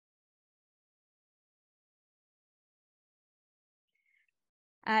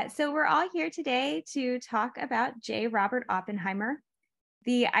So we're all here today to talk about J. Robert Oppenheimer.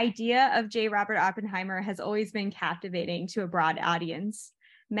 The idea of J. Robert Oppenheimer has always been captivating to a broad audience.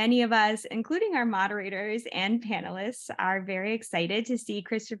 Many of us, including our moderators and panelists, are very excited to see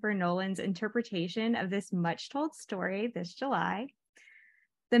Christopher Nolan's interpretation of this much-told story this July.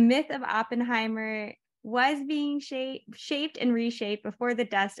 The myth of Oppenheimer was being shaped and reshaped before the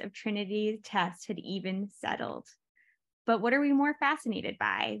dust of Trinity's test had even settled. But what are we more fascinated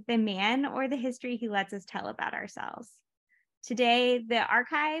by, the man or the history he lets us tell about ourselves? Today, the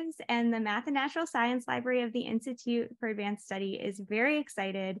archives and the Math and Natural Science Library of the Institute for Advanced Study is very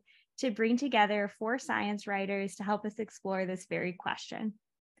excited to bring together 4 science writers to help us explore this very question.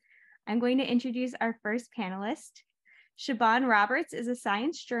 I'm going to introduce our first panelist. Siobhan Roberts is a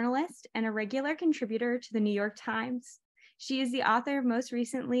science journalist and a regular contributor to the New York Times. She is the author most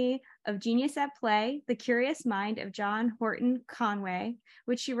recently of Genius at Play, The Curious Mind of John Horton Conway,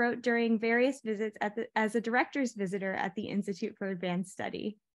 which she wrote during various visits as a director's visitor at the Institute for Advanced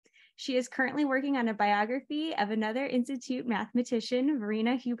Study. She is currently working on a biography of another Institute mathematician,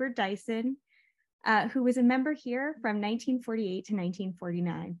 Verena Hubert Dyson, who was a member here from 1948 to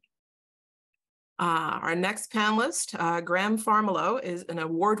 1949. Our next panelist, Graham Farmelo, is an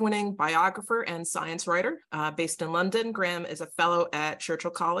award-winning biographer and science writer. Based in London, Graham is a fellow at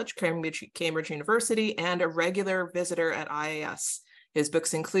Churchill College, Cambridge University, and a regular visitor at IAS. His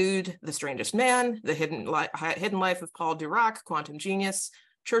books include The Strangest Man, The Hidden Life of Paul Dirac, Quantum Genius,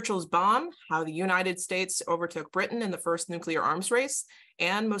 Churchill's Bomb, How the United States Overtook Britain in the First Nuclear Arms Race,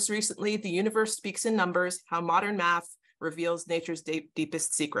 and most recently, The Universe Speaks in Numbers, How Modern Math Reveals Nature's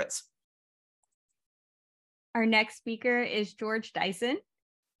Deepest Secrets. Our next speaker is George Dyson.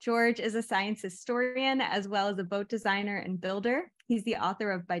 George is a science historian as well as a boat designer and builder. He's the author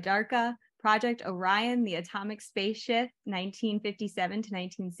of Bidarka, Project Orion, The Atomic Spaceship, 1957 to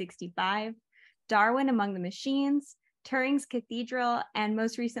 1965, Darwin Among the Machines, Turing's Cathedral, and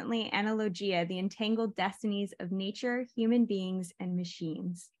most recently, Analogia, The Entangled Destinies of Nature, Human Beings, and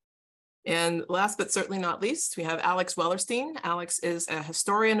Machines. And last but certainly not least, we have Alex Wellerstein. Alex is a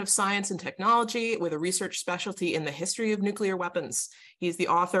historian of science and technology with a research specialty in the history of nuclear weapons. He's the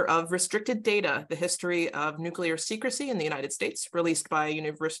author of Restricted Data, The History of Nuclear Secrecy in the United States, released by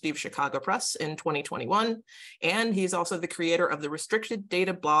University of Chicago Press in 2021. And he's also the creator of the Restricted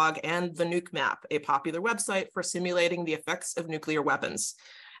Data blog and The Nuke Map, a popular website for simulating the effects of nuclear weapons.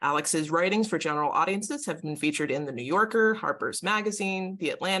 Alex's writings for general audiences have been featured in The New Yorker, Harper's Magazine,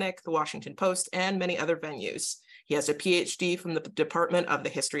 The Atlantic, The Washington Post, and many other venues. He has a PhD from the Department of the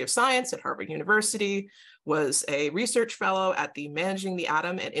History of Science at Harvard University, was a research fellow at the Managing the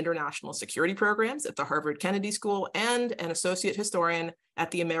Atom and International Security Programs at the Harvard Kennedy School, and an associate historian at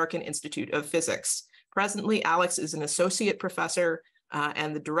the American Institute of Physics. Presently, Alex is an associate professor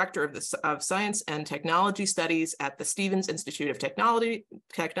and the director of Science and Technology Studies at the Stevens Institute of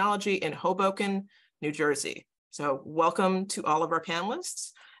Technology in Hoboken, New Jersey. So welcome to all of our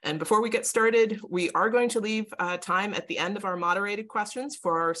panelists. And before we get started, we are going to leave time at the end of our moderated questions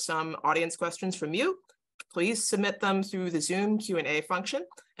for some audience questions from you. Please submit them through the Zoom Q&A function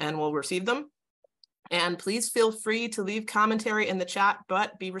and we'll receive them. And please feel free to leave commentary in the chat,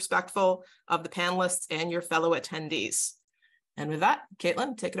 but be respectful of the panelists and your fellow attendees. And with that,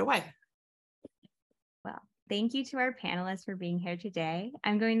 Caitlin, take it away. Well, thank you to our panelists for being here today.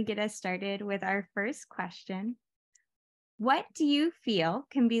 I'm going to get us started with our first question. What do you feel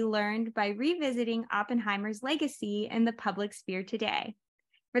can be learned by revisiting Oppenheimer's legacy in the public sphere today?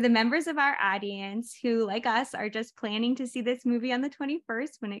 For the members of our audience who, like us, are just planning to see this movie on the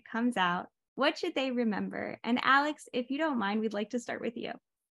 21st when it comes out, what should they remember? And Alex, if you don't mind, we'd like to start with you.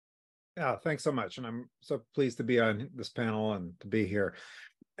 Yeah, thanks so much. And I'm so pleased to be on this panel and to be here.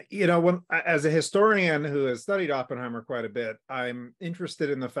 You know, as a historian who has studied Oppenheimer quite a bit, I'm interested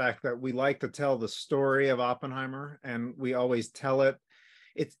in the fact that we like to tell the story of Oppenheimer, and we always tell it.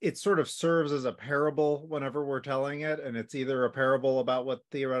 It sort of serves as a parable whenever we're telling it, and it's either a parable about what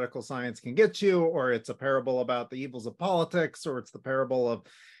theoretical science can get you, or it's a parable about the evils of politics, or it's the parable of,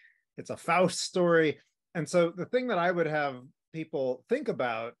 it's a Faust story. And so the thing that I would have people think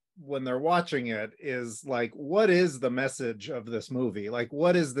about when they're watching it is like, what is the message of this movie? Like,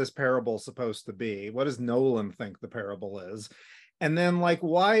 what is this parable supposed to be? What does Nolan think the parable is? And then, like,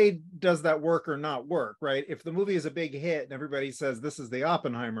 why does that work or not work, right? If the movie is a big hit and everybody says this is the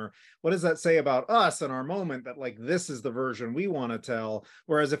Oppenheimer, what does that say about us and our moment that, like, this is the version we want to tell?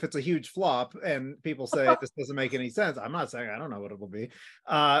 Whereas if it's a huge flop and people say this doesn't make any sense, I'm not saying I don't know what it will be.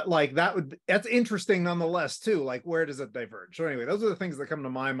 Like, that's interesting nonetheless, too. Like, where does it diverge? So anyway, those are the things that come to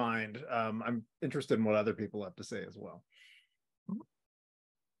my mind. I'm interested in what other people have to say as well.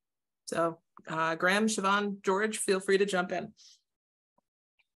 So Graham, Siobhan, George, feel free to jump in.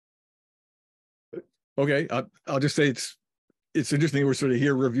 Okay, I'll just say it's interesting. We're sort of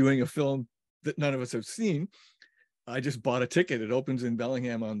here reviewing a film that none of us have seen. I just bought a ticket. It opens in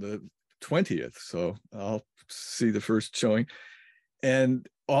Bellingham on the 20th, so I'll see the first showing. And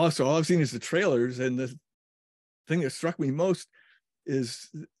also, all I've seen is the trailers. And the thing that struck me most is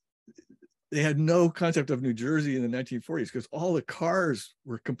they had no concept of New Jersey in the 1940s because all the cars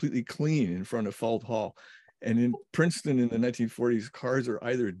were completely clean in front of Falt Hall. And in Princeton in the 1940s, cars are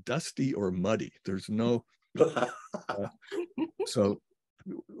either dusty or muddy. There's no, so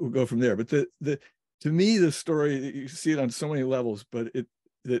we'll go from there. But to me, the story, you see it on so many levels, but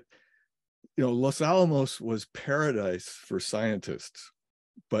Los Alamos was paradise for scientists,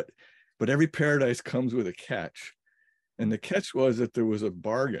 but every paradise comes with a catch. And the catch was that there was a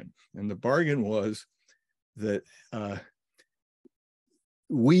bargain. And the bargain was that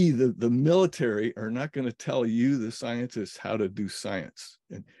we, the military, are not going to tell you, the scientists, how to do science.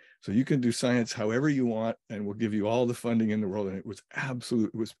 And so you can do science however you want, and we'll give you all the funding in the world. And it was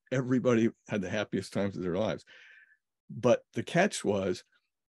everybody had the happiest times of their lives. But the catch was,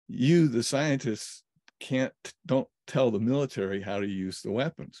 you, the scientists, don't tell the military how to use the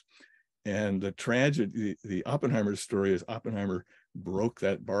weapons. And the tragedy, the Oppenheimer story is Oppenheimer broke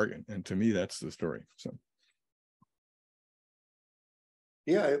that bargain. And to me, that's the story. So.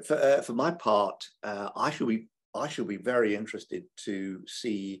 Yeah, for my part, I shall be very interested to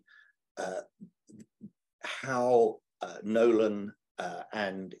see how Nolan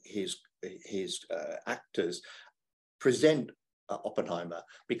and his actors present Oppenheimer,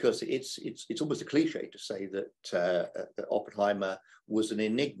 because it's almost a cliche to say that Oppenheimer was an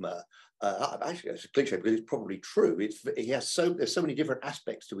enigma. Actually, it's a cliche because it's probably true. There's so many different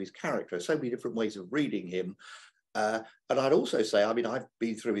aspects to his character, so many different ways of reading him. And I'd also say, I mean, I've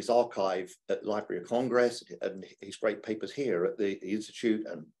been through his archive at the Library of Congress and his great papers here at the Institute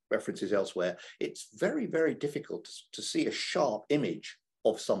and references elsewhere. It's very, very difficult to see a sharp image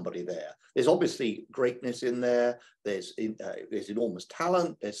of somebody there. There's obviously greatness in there. There's enormous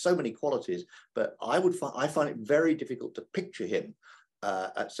talent. There's so many qualities, but I find it very difficult to picture him.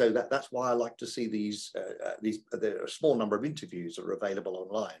 So that's why I like to see these. There are a small number of interviews that are available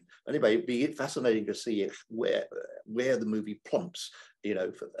online. Anyway, it'd be fascinating to see where the movie plumps,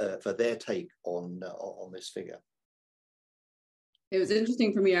 for their take on this figure. It was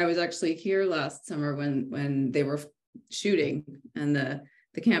interesting for me. I was actually here last summer when they were shooting, and the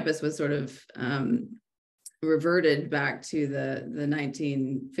campus was sort of reverted back to the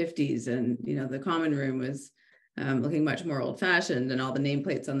 1950s, and the common room was looking much more old-fashioned, and all the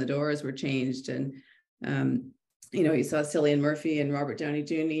nameplates on the doors were changed. And you saw Cillian Murphy and Robert Downey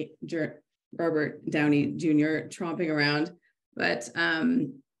Jr. tromping around, but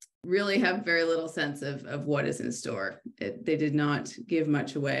really have very little sense of what is in store. They did not give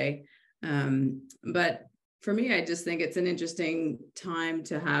much away, but for me, I just think it's an interesting time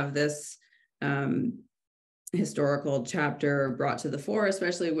to have this historical chapter brought to the fore,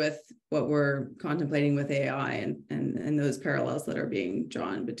 especially with what we're contemplating with AI and those parallels that are being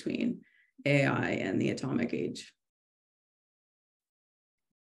drawn between AI and the atomic age.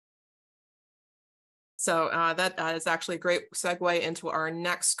 So that is actually a great segue into our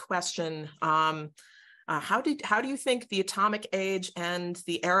next question. How do you think the atomic age and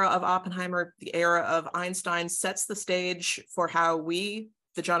the era of Oppenheimer, the era of Einstein, sets the stage for how we,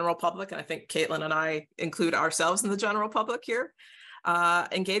 the general public, and I think Caitlin and I include ourselves in the general public here,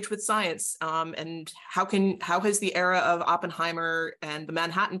 engage with science? And how has the era of Oppenheimer and the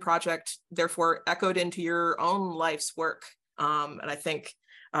Manhattan Project therefore echoed into your own life's work? And I think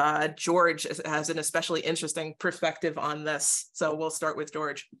George has an especially interesting perspective on this. So we'll start with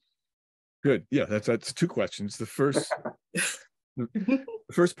George. Good. Yeah, that's two questions. The first, the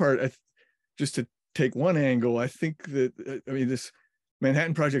first part, just to take one angle, I think that, this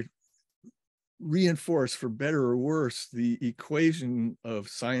Manhattan Project reinforced, for better or worse, the equation of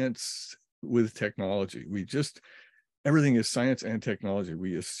science with technology. Everything is science and technology.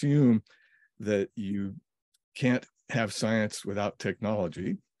 We assume that you can't have science without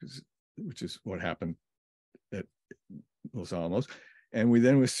technology, which is what happened at Los Alamos. And we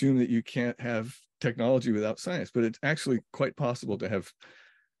then assume that you can't have technology without science, but it's actually quite possible to have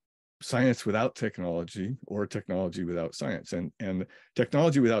science without technology or technology without science. And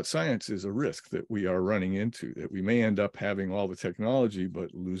technology without science is a risk that we are running into, that we may end up having all the technology,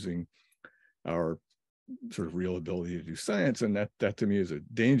 but losing our sort of real ability to do science. And that to me is a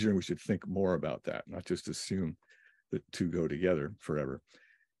danger, and we should think more about that, not just assume the two go together forever.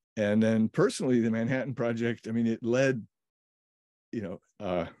 And then personally, the Manhattan Project, it led,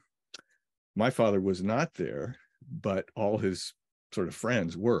 My father was not there, but all his sort of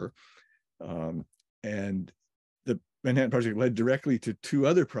friends were. And the Manhattan Project led directly to two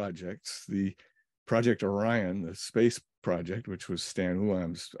other projects, the Project Orion, the space project, which was Stan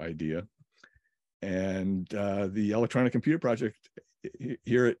Ulam's idea, and the electronic computer project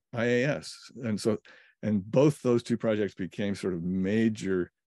here at IAS. And both those two projects became sort of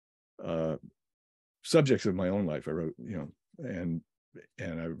major subjects of my own life. I wrote, and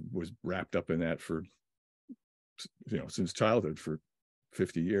I was wrapped up in that for, since childhood for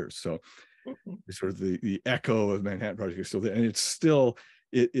 50 years. So sort of the echo of Manhattan Project is still there. And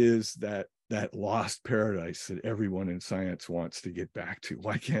it is that lost paradise that everyone in science wants to get back to.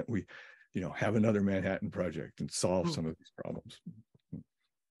 Why can't we, have another Manhattan Project and solve some of these problems?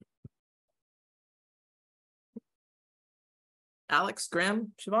 Alex,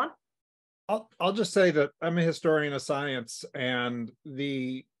 Graham, Siobhan? I'll just say that I'm a historian of science, and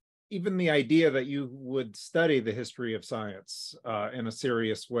even the idea that you would study the history of science in a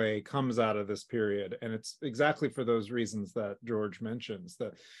serious way comes out of this period. And it's exactly for those reasons that George mentions,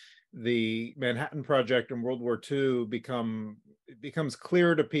 that the Manhattan Project and World War II becomes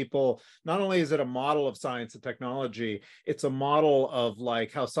clear to people. Not only is it a model of science and technology, it's a model of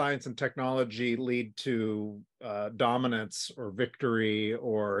like how science and technology lead to dominance or victory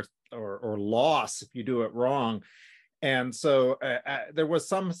or loss if you do it wrong. And so there was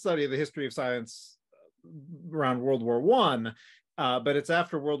some study of the history of science around World War I, but it's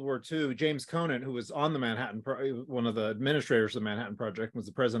after World War II. James Conant, who was on the Manhattan, one of the administrators of the Manhattan Project, was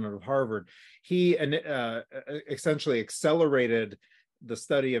the president of Harvard. He essentially accelerated the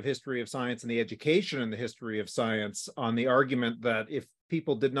study of history of science and the education in the history of science on the argument that if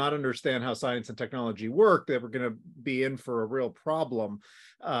people did not understand how science and technology work, they were going to be in for a real problem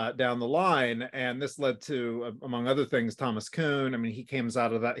down the line. And this led to, among other things, Thomas Kuhn. I mean, he came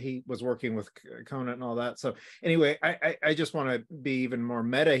out of that. He was working with Conant and all that. So anyway, I just want to be even more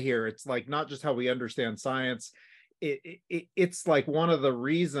meta here. It's like not just how we understand science. It's like one of the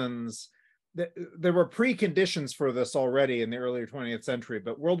reasons there were preconditions for this already in the earlier 20th century,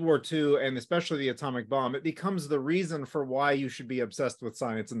 but World War II and especially the atomic bomb, it becomes the reason for why you should be obsessed with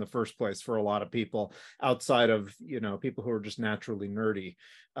science in the first place for a lot of people outside of, people who are just naturally nerdy.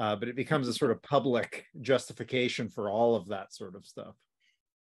 But it becomes a sort of public justification for all of that sort of stuff.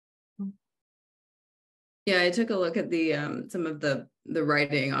 Yeah, I took a look at the some of the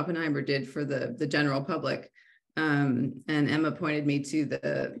writing Oppenheimer did for the general public. And Emma pointed me to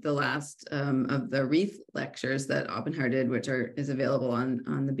the last of the Wreath lectures that Oppenheimer did, which is available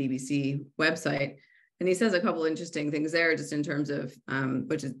on the BBC website. And he says a couple interesting things there, just in terms of,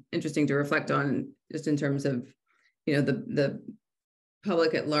 which is interesting to reflect on, just in terms of, the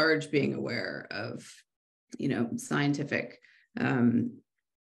public at large being aware of, scientific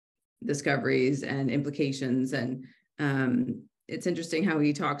discoveries and implications. And it's interesting how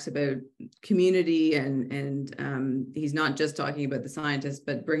he talks about community and he's not just talking about the scientists,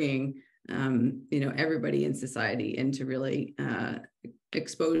 but bringing, everybody in society into really have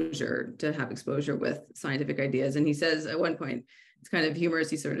exposure with scientific ideas. And he says at one point, it's kind of humorous.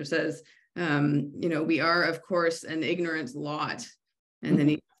 He sort of says, we are, of course, an ignorant lot. And then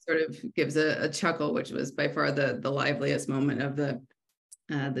he sort of gives a chuckle, which was by far the liveliest moment of the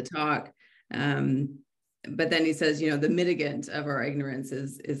talk. But then he says, the mitigant of our ignorance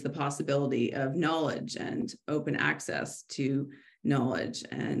is the possibility of knowledge and open access to knowledge,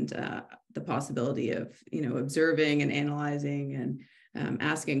 and the possibility of, observing and analyzing and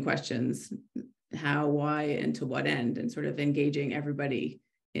asking questions, how, why, and to what end, and sort of engaging everybody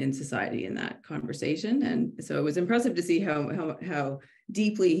in society in that conversation. And so it was impressive to see how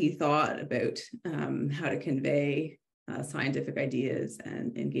deeply he thought about how to convey scientific ideas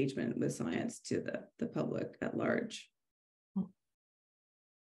and engagement with science to the public at large.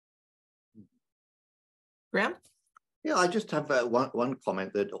 Graham? Yeah, I just have one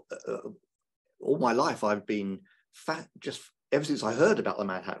comment that all my life I've been just ever since I heard about the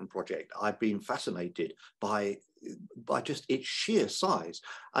Manhattan Project, I've been fascinated by just its sheer size.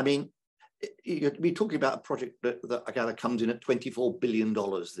 I mean, you'd be talking about a project that I gather comes in at $24 billion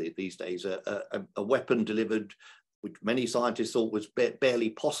these days, a weapon delivered, which many scientists thought was barely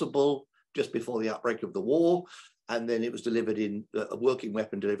possible just before the outbreak of the war. And then it was delivered in a working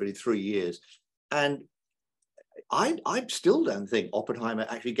weapon delivered in 3 years. And I still don't think Oppenheimer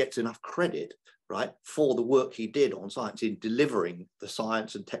actually gets enough credit, right, for the work he did on science in delivering the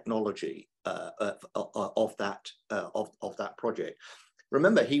science and technology of that project.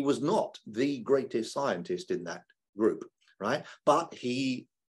 Remember, he was not the greatest scientist in that group, right? But he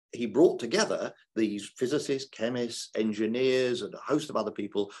he brought together these physicists, chemists, engineers, and a host of other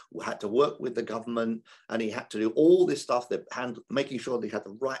people who had to work with the government, and he had to do all this stuff, making sure they had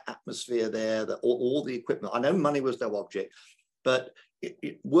the right atmosphere there, that all the equipment. I know money was no object, but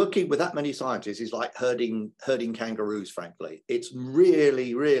working with that many scientists is like herding kangaroos, frankly. It's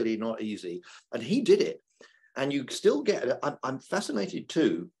really, really not easy. And he did it. And you still get, I'm fascinated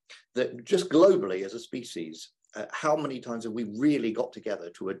too, that just globally as a species, how many times have we really got together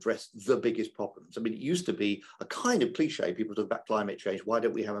to address the biggest problems? I mean, it used to be a kind of cliche. People talk about climate change. Why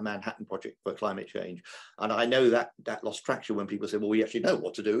don't we have a Manhattan Project for climate change? And I know that lost traction when people say, well, we actually know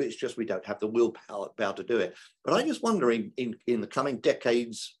what to do. It's just we don't have the willpower to do it. But I just wonder in the coming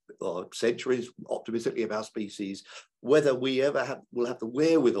decades or centuries, optimistically about species, whether we ever will have the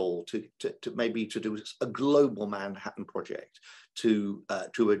wherewithal to maybe to do a global Manhattan Project to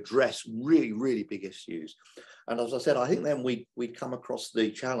address really, really big issues. And as I said, I think then we'd come across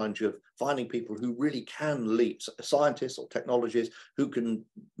the challenge of finding people who really can lead, scientists or technologists who can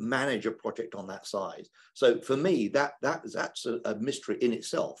manage a project on that size. So for me, that's a mystery in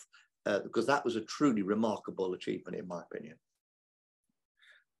itself, because that was a truly remarkable achievement, in my opinion.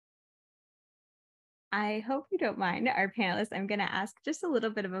 I hope you don't mind, our panelists. I'm going to ask just a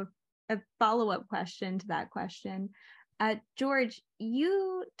little bit of a follow-up question to that question. George,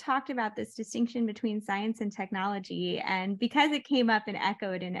 you talked about this distinction between science and technology, and because it came up and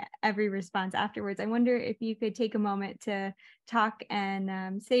echoed in every response afterwards, I wonder if you could take a moment to talk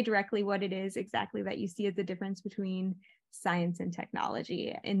and say directly what it is exactly that you see as the difference between science and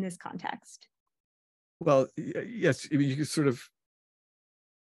technology in this context. Well, yes, I mean, you could sort of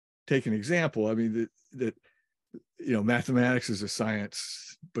take an example. I mean, that you know, mathematics is a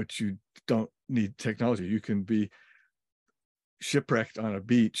science, but you don't need technology. You can be shipwrecked on a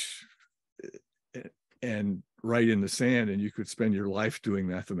beach and write in the sand, and you could spend your life doing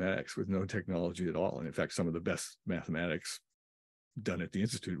mathematics with no technology at all. And in fact, some of the best mathematics done at the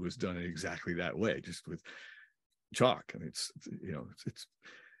Institute was done in exactly that way, just with chalk. I mean, it's, you know, it's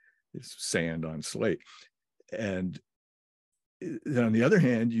sand on slate. And then on the other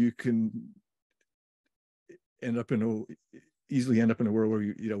hand, you can easily end up in a world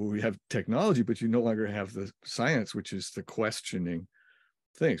where where we have technology, but you no longer have the science, which is the questioning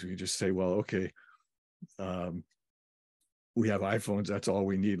things. We just say, well, okay, we have iPhones, that's all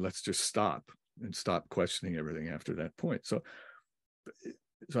we need. Let's just stop questioning everything after that point. So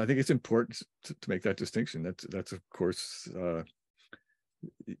I think it's important to make that distinction. That's of course,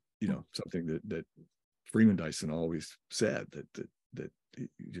 something that Freeman Dyson always said, that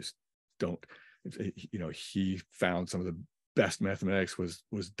you just don't. He found some of the best mathematics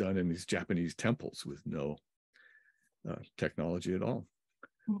was done in these Japanese temples with no technology at all.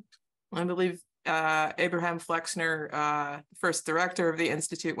 I believe Abraham Flexner, first director of the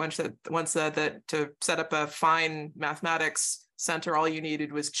Institute, once said that to set up a fine mathematics center, all you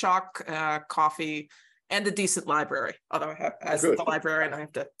needed was chalk, coffee, and a decent library. Although as the librarian, I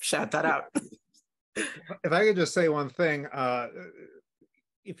have to shout that out. If I could just say one thing,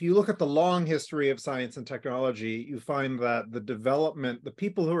 if you look at the long history of science and technology, you find that the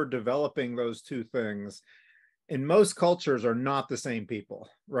people who are developing those two things in most cultures are not the same people,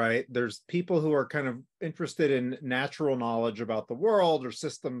 right? There's people who are kind of interested in natural knowledge about the world or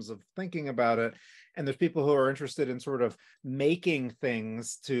systems of thinking about it. And there's people who are interested in sort of making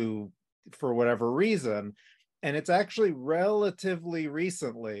things for whatever reason. And it's actually relatively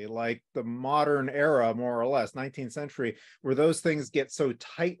recently, like the modern era, more or less, 19th century, where those things get so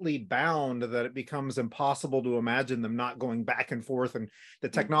tightly bound that it becomes impossible to imagine them not going back and forth. And the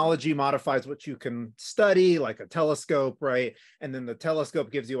technology modifies what you can study, like a telescope, right? And then the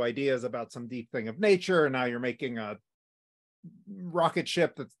telescope gives you ideas about some deep thing of nature. And now you're making a rocket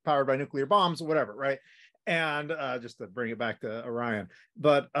ship that's powered by nuclear bombs or whatever, right? And just to bring it back to Orion.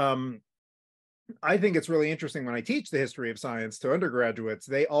 But I think it's really interesting when I teach the history of science to undergraduates,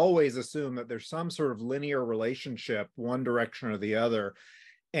 they always assume that there's some sort of linear relationship, one direction or the other.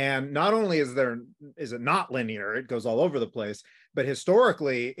 And not only is it not linear, it goes all over the place, but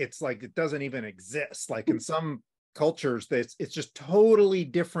historically, it's like it doesn't even exist. Like in some cultures, it's just totally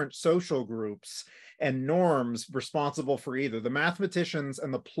different social groups and norms responsible for either. The mathematicians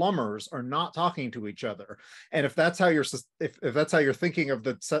and the plumbers are not talking to each other. And if that's how you're thinking of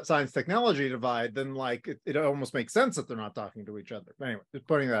the science technology divide, then like it almost makes sense that they're not talking to each other. But anyway, just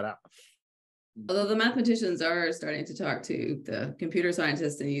pointing that out. Although the mathematicians are starting to talk to the computer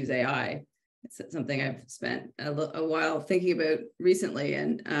scientists and use AI. It's something I've spent a while thinking about recently.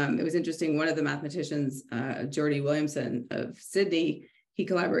 And it was interesting. One of the mathematicians, Geordie Williamson of Sydney, he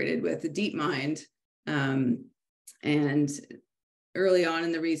collaborated with DeepMind. And early on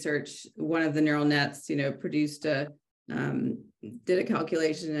in the research, one of the neural nets, produced did a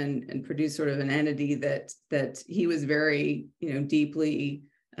calculation and produced sort of an entity that he was very, deeply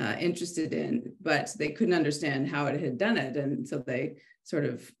interested in, but they couldn't understand how it had done it. And so they sort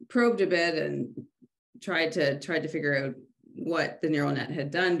of probed a bit and tried to figure out what the neural net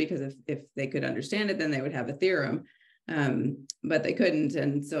had done, because if they could understand it, then they would have a theorem. But they couldn't.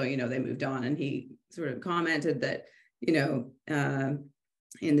 And so, they moved on, and he sort of commented that, in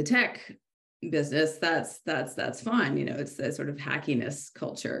the tech business, that's fine. It's the sort of hackiness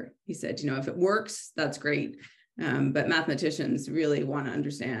culture. He said, if it works, that's great. But mathematicians really want to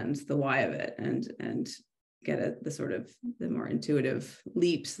understand the why of it and get at the more intuitive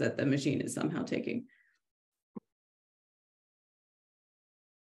leaps that the machine is somehow taking.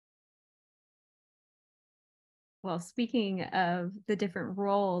 Well, speaking of the different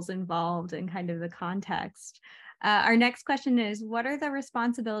roles involved in kind of the context, our next question is, what are the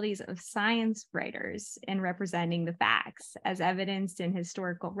responsibilities of science writers in representing the facts as evidenced in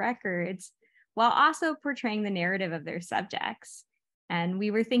historical records, while also portraying the narrative of their subjects? And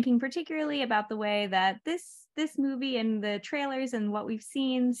we were thinking particularly about the way that this movie and the trailers and what we've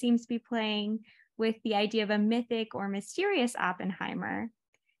seen seems to be playing with the idea of a mythic or mysterious Oppenheimer.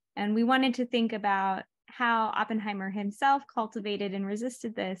 And we wanted to think about how Oppenheimer himself cultivated and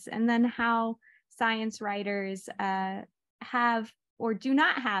resisted this, and then how science writers have or do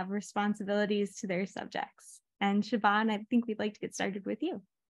not have responsibilities to their subjects. And Siobhan, I think we'd like to get started with you.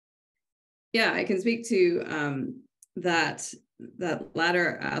 Yeah, I can speak to that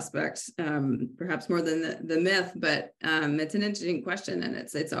latter aspect, perhaps more than the myth, but it's an interesting question, and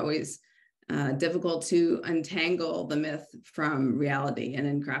it's always difficult to untangle the myth from reality. And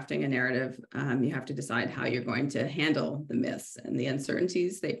in crafting a narrative, you have to decide how you're going to handle the myths and the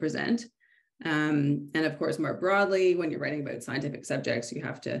uncertainties they present. And of course, more broadly, when you're writing about scientific subjects, you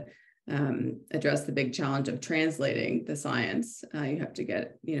have to address the big challenge of translating the science. You have to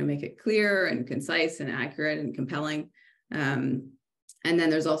make it clear and concise and accurate and compelling. And then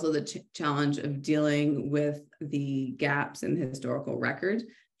there's also the challenge of dealing with the gaps in the historical record,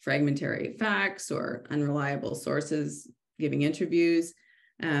 fragmentary facts or unreliable sources giving interviews.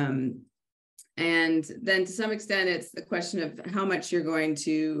 And then to some extent, it's the question of how much you're going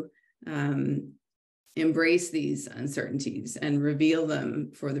to embrace these uncertainties and reveal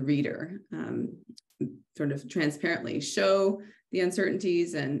them for the reader, sort of transparently show the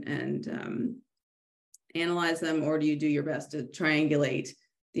uncertainties and analyze them, or do you do your best to triangulate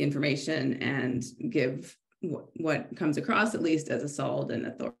the information and give what comes across at least as a solid and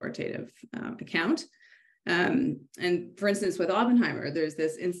authoritative account? And for instance, with Oppenheimer, there's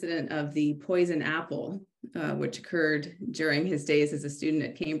this incident of the poison apple, which occurred during his days as a student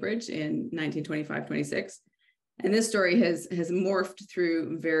at Cambridge in 1925-26. And this story has morphed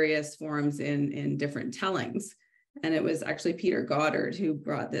through various forms in different tellings. And it was actually Peter Goddard who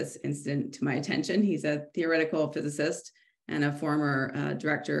brought this incident to my attention. He's a theoretical physicist and a former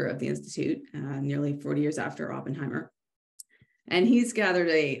director of the Institute, nearly 40 years after Oppenheimer. And he's gathered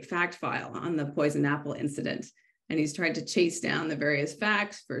a fact file on the poison apple incident. And he's tried to chase down the various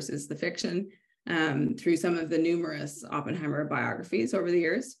facts versus the fiction through some of the numerous Oppenheimer biographies over the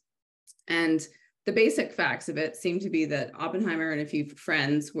years. And the basic facts of it seem to be that Oppenheimer and a few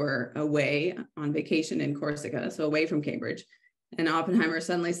friends were away on vacation in Corsica, so away from Cambridge. And Oppenheimer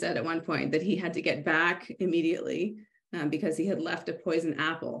suddenly said at one point that he had to get back immediately because he had left a poison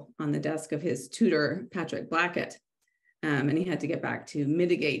apple on the desk of his tutor, Patrick Blackett. And he had to get back to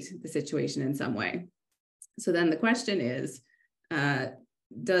mitigate the situation in some way. So then the question is,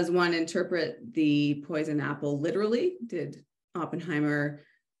 does one interpret the poison apple literally? Did Oppenheimer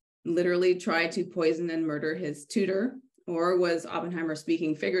literally try to poison and murder his tutor? Or was Oppenheimer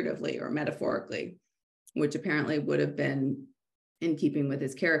speaking figuratively or metaphorically, which apparently would have been in keeping with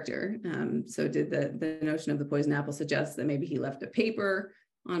his character? So did the notion of the poison apple suggest that maybe he left a paper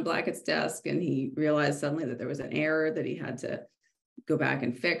on Blackett's desk and he realized suddenly that there was an error that he had to go back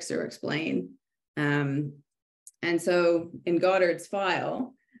and fix or explain? And so in Goddard's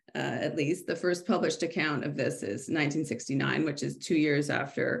file, at least, the first published account of this is 1969, which is 2 years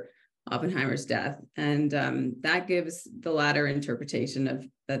after Oppenheimer's death. And that gives the latter interpretation of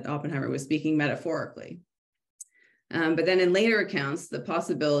that Oppenheimer was speaking metaphorically. But then in later accounts, the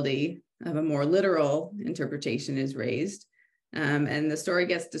possibility of a more literal interpretation is raised. And the story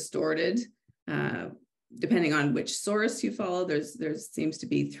gets distorted depending on which source you follow. There seems to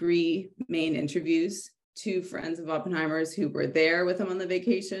be 3 main interviews, 2 friends of Oppenheimer's who were there with him on the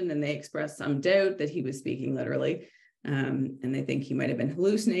vacation, and they expressed some doubt that he was speaking literally. And they think he might have been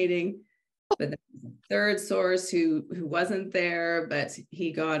hallucinating. But there's a third source who wasn't there, but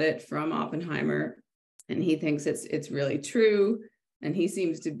he got it from Oppenheimer, and he thinks it's really true. And he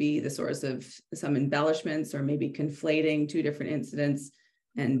seems to be the source of some embellishments or maybe conflating two different incidents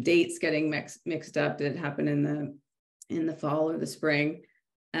and dates getting mixed up. Did it happen in the fall or the spring?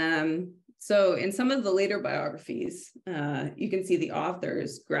 So in some of the later biographies, you can see the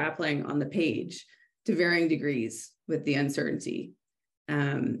authors grappling on the page to varying degrees with the uncertainty,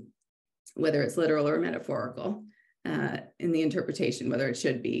 whether it's literal or metaphorical in the interpretation, whether it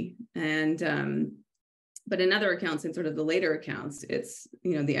should be. And but in other accounts, in sort of the later accounts, it's,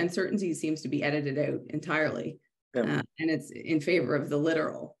 the uncertainty seems to be edited out entirely. Yeah. And it's in favor of the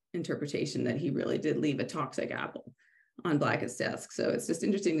literal interpretation that he really did leave a toxic apple on Blackett's desk. So it's just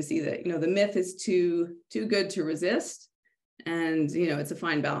interesting to see that, the myth is too good to resist. And, it's a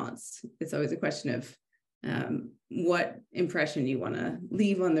fine balance. It's always a question of what impression you want to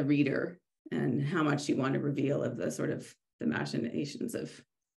leave on the reader and how much you want to reveal of the sort of the machinations of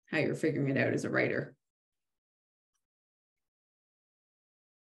how you're figuring it out as a writer.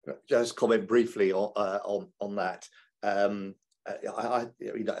 Just comment briefly on that. I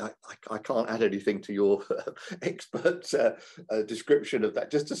can't add anything to your expert description of that.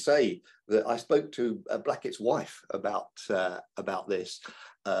 Just to say that I spoke to Blackett's wife about this,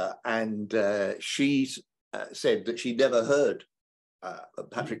 and she said that she never heard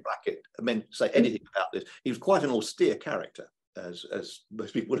Patrick Blackett say anything about this. He was quite an austere character, as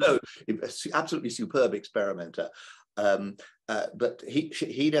most people know. He was an absolutely superb experimenter. But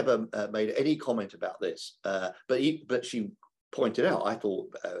he never made any comment about this. But she pointed out, I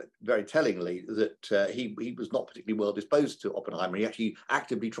thought very tellingly, that he was not particularly well disposed to Oppenheimer. He actually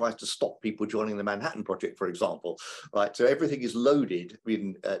actively tries to stop people joining the Manhattan Project, for example. Right, so everything is loaded.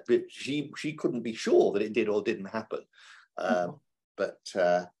 But she couldn't be sure that it did or didn't happen. But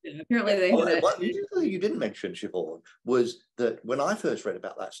apparently they what you didn't mention, Siobhan, was that when I first read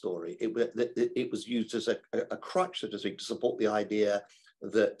about that story, it was used as a crutch, so to speak, to support the idea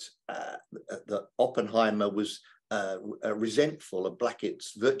that that Oppenheimer was resentful of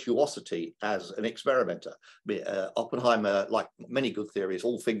Blackett's virtuosity as an experimenter. Oppenheimer, like many good theories,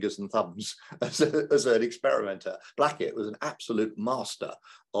 all fingers and thumbs as an experimenter. Blackett was an absolute master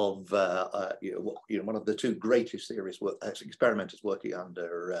of one of the two greatest theorists, experimenters working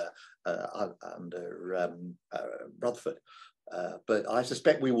under Rutherford. But I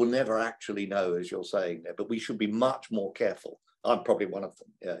suspect we will never actually know, as you're saying there, but we should be much more careful. I'm probably one of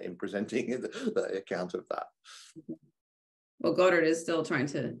them in presenting the account of that. Well, Goddard is still trying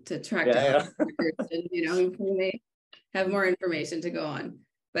to track down records, and we may have more information to go on.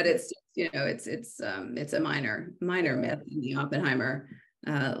 But it's it's a minor myth in the Oppenheimer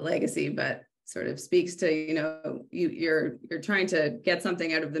legacy, but sort of speaks to you're trying to get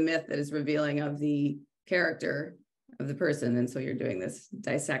something out of the myth that is revealing of the character of the person, and so you're doing this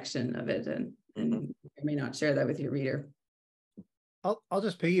dissection of it, and you may not share that with your reader. I'll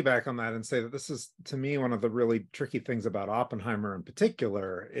just piggyback on that and say that this is, to me, one of the really tricky things about Oppenheimer in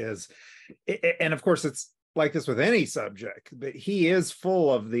particular is, and of course it's like this with any subject, but he is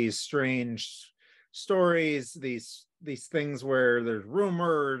full of these strange stories, these things where there's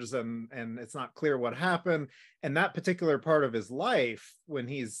rumors and it's not clear what happened. And that particular part of his life, when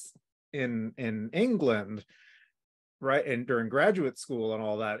he's in England, right, and during graduate school and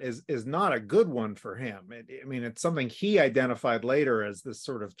all that, is not a good one for him. It's something he identified later as this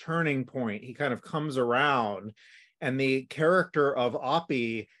sort of turning point. He kind of comes around, and the character of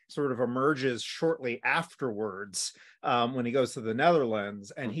Oppie sort of emerges shortly afterwards when he goes to the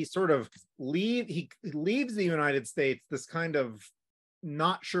Netherlands, and he sort of leaves the United States, this kind of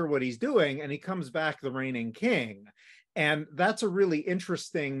not sure what he's doing, and he comes back the reigning king. And that's a really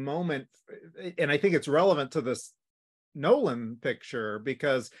interesting moment, and I think it's relevant to this Nolan picture,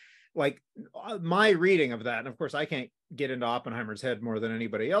 because like my reading of that, and of course I can't get into Oppenheimer's head more than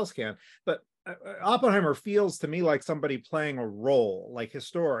anybody else can, but Oppenheimer feels to me like somebody playing a role, like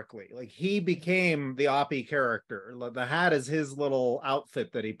historically, like he became the Oppie character. The hat is his little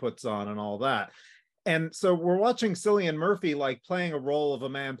outfit that he puts on and all that. And so we're watching Cillian Murphy like playing a role of a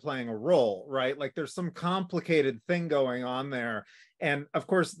man playing a role, right? Like there's some complicated thing going on there. And of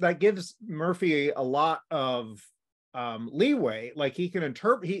course that gives Murphy a lot of leeway. Like he can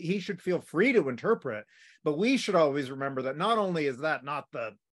interpret, he should feel free to interpret, but we should always remember that not only is that not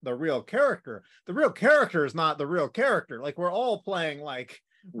the real character, the real character is not the real character. Like we're all playing like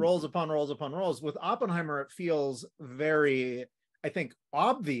roles upon roles upon roles. With Oppenheimer, it feels very I think,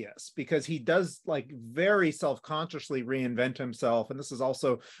 obvious, because he does like very self-consciously reinvent himself. And this is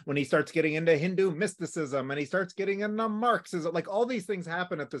also when he starts getting into Hindu mysticism and he starts getting into Marxism. Like all these things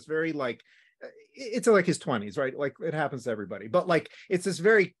happen at this very like, it's like his 20s, right? Like it happens to everybody, but like it's this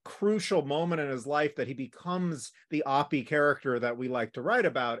very crucial moment in his life that he becomes the Oppie character that we like to write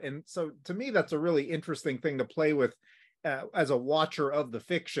about. And so to me, that's a really interesting thing to play with as a watcher of the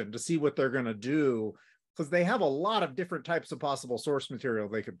fiction, to see what they're going to do, because they have a lot of different types of possible source material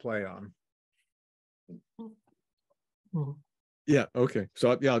they could play on. Yeah, okay.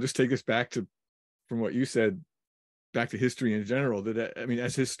 So yeah, I'll just take us back to, from what you said, back to history in general, that I mean,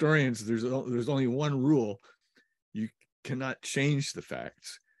 as historians, there's only one rule: you cannot change the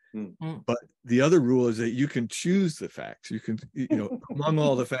facts. But the other rule is that you can choose the facts. You can, among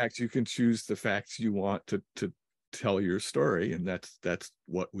all the facts, you can choose the facts you want to tell your story, and that's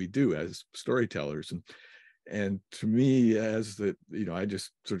what we do as storytellers. And to me, as that, I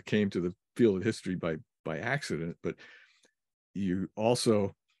just sort of came to the field of history by accident, but you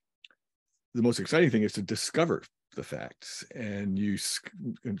also, the most exciting thing is to discover the facts, and you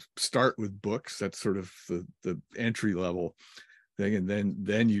start with books. That's sort of the entry level thing, and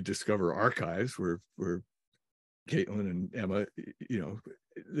then you discover archives where Caitlin and Emma,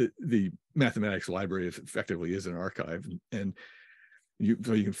 the mathematics library effectively is an archive, and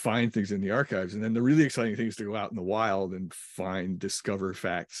so you can find things in the archives. And then the really exciting thing is to go out in the wild and discover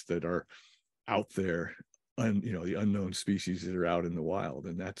facts that are out there, the unknown species that are out in the wild.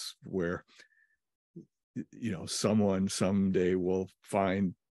 And that's where someone someday will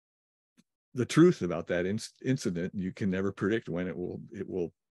find the truth about that incident. You can never predict when it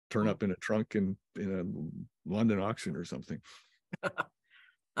will turn up in a trunk in a London auction or something.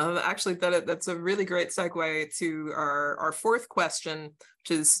 Actually, that's a really great segue to our fourth question,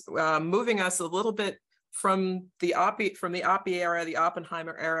 which is moving us a little bit from the Oppie era, the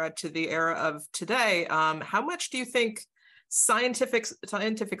Oppenheimer era, to the era of today. How much do you think scientific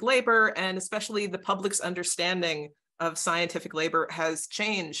labor, and especially the public's understanding of scientific labor, has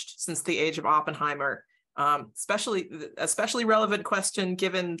changed since the age of Oppenheimer? Especially relevant question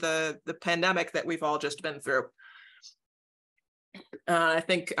given the pandemic that we've all just been through. I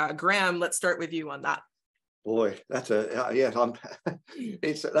think Graham, let's start with you on that. Boy, that's that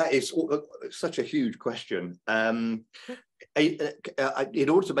is such a huge question. In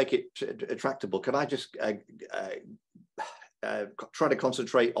order to make it tractable, can I just try to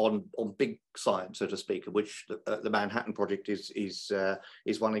concentrate on big science, so to speak, of which the Manhattan Project is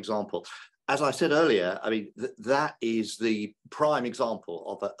one example. As I said earlier, I mean, that is the prime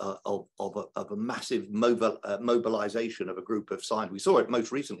example of a massive mobilization of a group of scientists. We saw it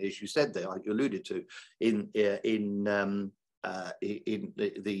most recently, as you said there, you alluded to, in the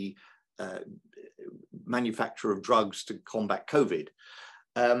manufacture of drugs to combat COVID.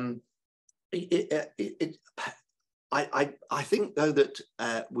 I think, though, that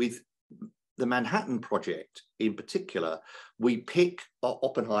with the Manhattan Project in particular, we pick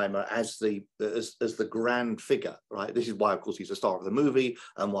Oppenheimer as the grand figure, right? This is why, of course, he's the star of the movie,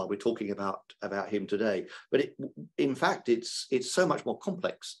 and why we're talking about him today. But in fact, it's so much more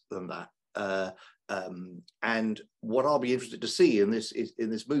complex than that. And what I'll be interested to see in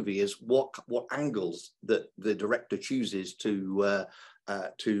this movie is what angles that the director chooses to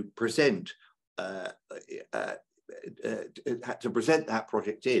present that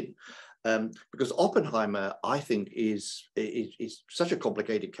project in. Because Oppenheimer, I think, is such a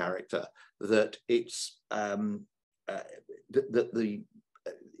complicated character that it's I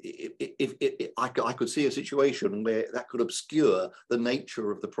could see a situation where that could obscure the nature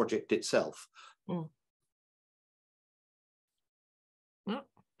of the project itself.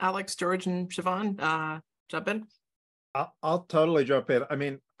 Alex, George, and Siobhan, jump in. I'll totally jump in. I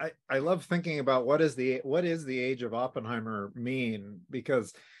mean, I love thinking about what is the age of Oppenheimer mean,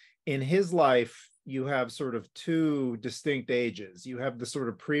 because in his life, you have sort of two distinct ages. You have the sort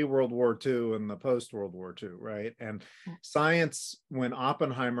of pre-World War II and the post-World War II, right? And science, when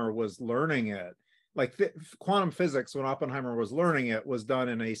Oppenheimer was learning it, like quantum physics, when Oppenheimer was learning it, was done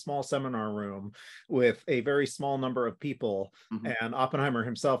in a small seminar room with a very small number of people. And Oppenheimer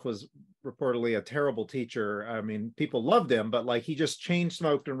himself was reportedly a terrible teacher. I mean, people loved him, but like he just chain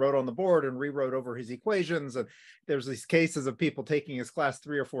smoked and wrote on the board and rewrote over his equations. And there's these cases of people taking his class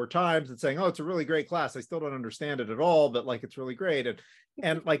 3 or 4 times and saying, oh, it's a really great class. I still don't understand it at all, but like, it's really great.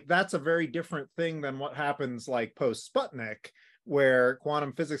 And like, that's a very different thing than what happens like post Sputnik, where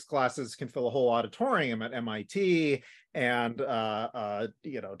quantum physics classes can fill a whole auditorium at MIT, and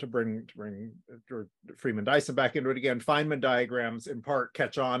to bring Freeman Dyson back into it again, Feynman diagrams in part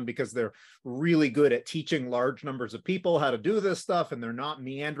catch on because they're really good at teaching large numbers of people how to do this stuff, and they're not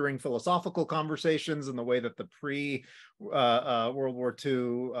meandering philosophical conversations in the way that the World War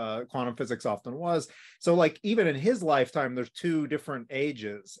II quantum physics often was. So like even in his lifetime, there's two different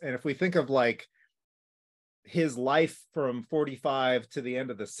ages. And if we think of like his life from 45 to the end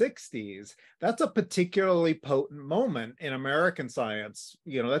of the 60s, that's a particularly potent moment in American science.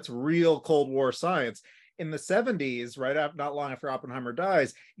 That's real Cold War science. In the 70s, right up, not long after Oppenheimer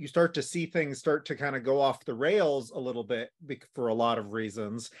dies, you start to see things start to kind of go off the rails a little bit for a lot of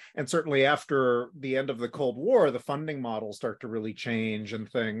reasons. And certainly after the end of the Cold War, the funding models start to really change and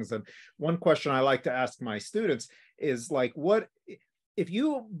things. And one question I like to ask my students is like, what if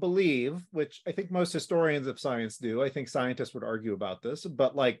you believe, which I think most historians of science do, I think scientists would argue about this,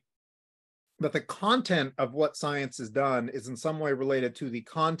 but the content of what science is done is in some way related to the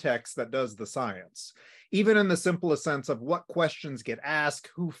context that does the science, even in the simplest sense of what questions get asked,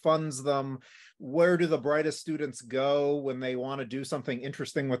 who funds them, where do the brightest students go when they want to do something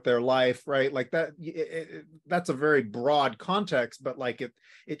interesting with their life, right? Like that, that's a very broad context, but like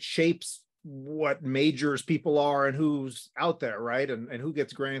it shapes what majors people are and who's out there, right? And who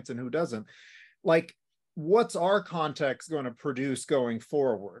gets grants and who doesn't. Like, what's our context going to produce going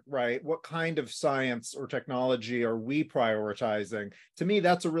forward, right? What kind of science or technology are we prioritizing? To me,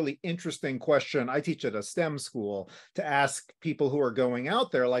 that's a really interesting question. I teach at a STEM school to ask people who are going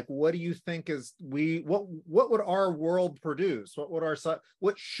out there, like, what do you think what would our world produce?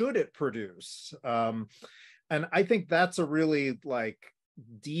 What should it produce? And I think that's a really like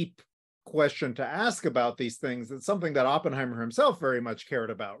deep question to ask about these things. It's something that Oppenheimer himself very much cared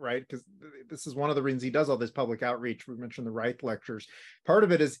about, right? Because this is one of the reasons he does all this public outreach. We mentioned the Wright lectures. Part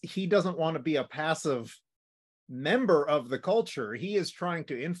of it is he doesn't want to be a passive member of the culture. He is trying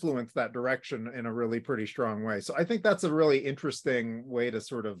to influence that direction in a really pretty strong way. So I think that's a really interesting way to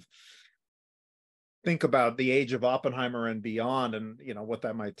sort of think about the age of Oppenheimer and beyond, and what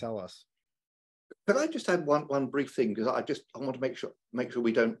that might tell us. Could I just add one brief thing, because I want to make sure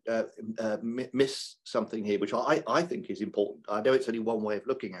we don't miss something here, which I think is important. I know it's only one way of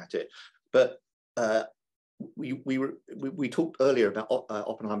looking at it, but we talked earlier about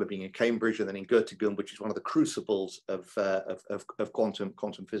Oppenheimer being in Cambridge and then in Göttingen, which is one of the crucibles of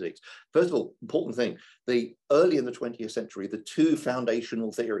quantum physics. First of all, important thing: early in the 20th century, the two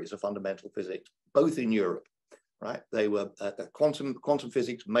foundational theories of fundamental physics, both in Europe. Right, they were quantum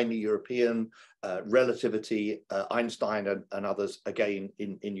physics, mainly European, relativity, Einstein and others again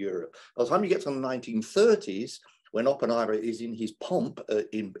in Europe. By the time you get to the 1930s, when Oppenheimer is in his pomp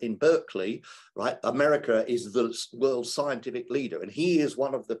in Berkeley, right, America is the world's scientific leader, and he is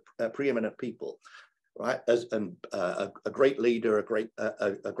one of the preeminent people, right, a great leader,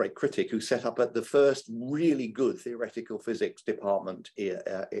 a great critic who set up the first really good theoretical physics department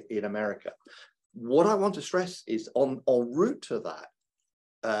in America. What I want to stress is en route to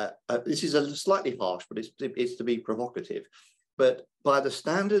that, this is a slightly harsh, but it's to be provocative. But by the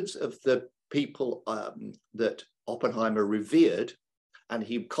standards of the people that Oppenheimer revered, and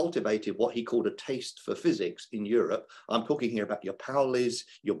he cultivated what he called a taste for physics in Europe. I'm talking here about your Paulis,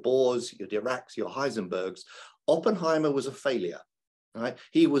 your Bohrs, your Dirac's, your Heisenbergs. Oppenheimer was a failure. Right?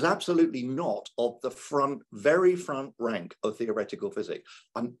 He was absolutely not of the very front rank of theoretical physics.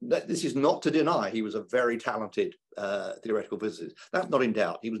 And this is not to deny he was a very talented theoretical physicist. That's not in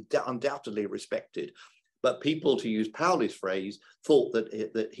doubt. He was undoubtedly respected. But people, to use Pauli's phrase, thought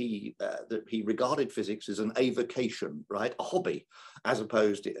that he regarded physics as an avocation, right, a hobby, as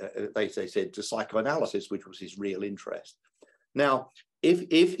opposed to, they said, to psychoanalysis, which was his real interest. Now,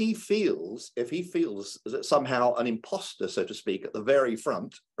 if he feels that somehow an imposter, so to speak, at the very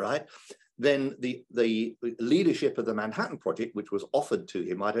front, right, then the leadership of the Manhattan Project, which was offered to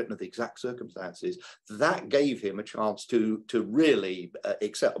him, I don't know the exact circumstances, that gave him a chance to really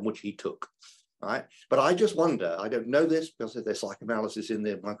excel, which he took. Right, but I just wonder, I don't know this because there's psychoanalysis in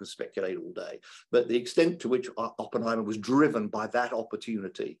there, one can speculate all day, but the extent to which Oppenheimer was driven by that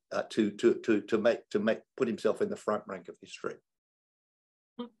opportunity to put himself in the front rank of history.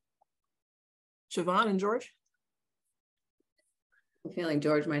 Siobhan and George? I'm feeling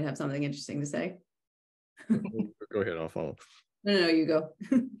George might have something interesting to say. Go ahead, I'll follow. No, you go.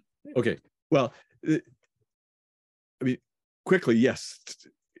 Okay, well, I mean, quickly, yes,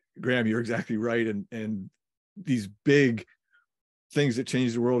 Graham, you're exactly right. And these big things that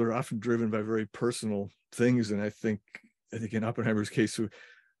change the world are often driven by very personal things. And I think in Oppenheimer's case,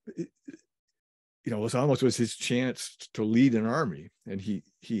 was his chance to lead an army, and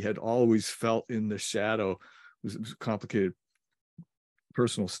he had always felt in the shadow. It was complicated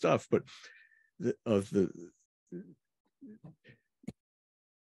personal stuff, but the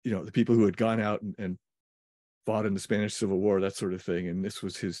people who had gone out and fought in the Spanish Civil War, that sort of thing, and this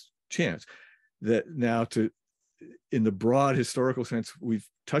was his chance. That now, in the broad historical sense, we've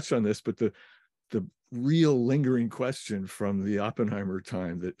touched on this, but the real lingering question from the Oppenheimer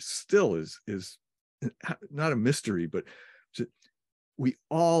time that still is not a mystery, but we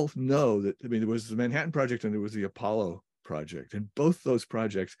all know that, there was the Manhattan Project and there was the Apollo project, and both those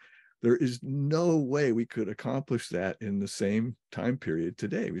projects, there is no way we could accomplish that in the same time period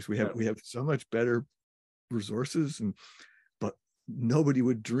today, because we have so much better resources, but nobody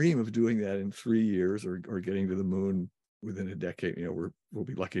would dream of doing that in 3 years or getting to the moon within a decade. We'll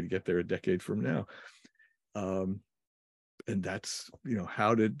be lucky to get there a decade from now. And that's,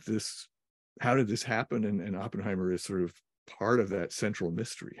 how did this happen? And Oppenheimer is sort of part of that central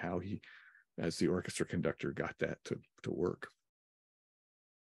mystery, how he, as the orchestra conductor, got that to work.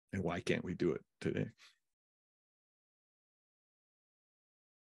 And why can't we do it today?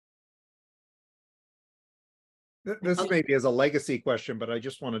 This maybe is a legacy question, but I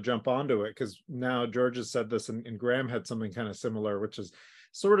just want to jump onto it because now George has said this, and Graham had something kind of similar, which is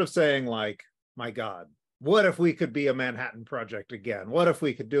sort of saying like, my God, what if we could be a Manhattan Project again? What if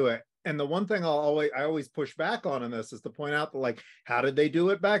we could do it? And the one thing I always push back on in this is to point out that, like, how did they do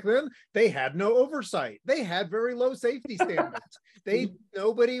it back then? They had no oversight. They had very low safety standards. It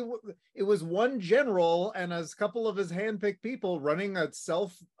was one general and a couple of his handpicked people running a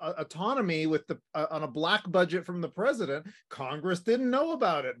autonomy with on a black budget from the president. Congress didn't know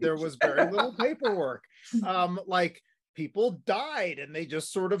about it. There was very little paperwork. People died and they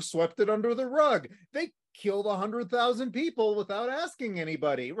just sort of swept it under the rug. They killed 100,000 people without asking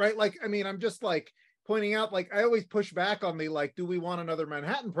anybody, right? I'm just pointing out, I always push back on the, do we want another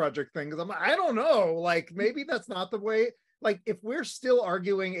Manhattan Project thing? Because I don't know, maybe that's not the way, if we're still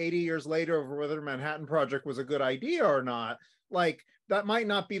arguing 80 years later over whether Manhattan Project was a good idea or not, that might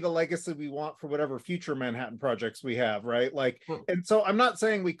not be the legacy we want for whatever future Manhattan projects we have, right? And so I'm not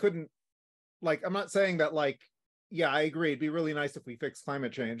saying we couldn't, I'm not saying that, yeah, I agree. It'd be really nice if we fix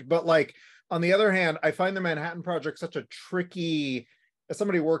climate change. But on the other hand, I find the Manhattan Project such a tricky, as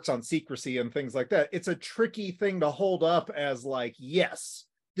somebody who works on secrecy and things like that, it's a tricky thing to hold up as yes,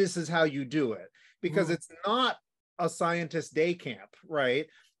 this is how you do it. Because it's not a scientist day camp, right?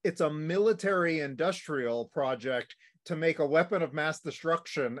 It's a military industrial project to make a weapon of mass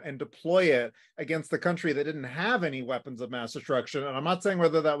destruction and deploy it against the country that didn't have any weapons of mass destruction. And I'm not saying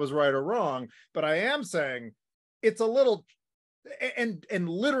whether that was right or wrong, but I am saying it's a little, and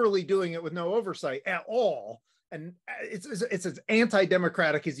literally doing it with no oversight at all. And it's as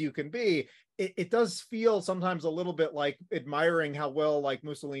anti-democratic as you can be. It does feel sometimes a little bit like admiring how well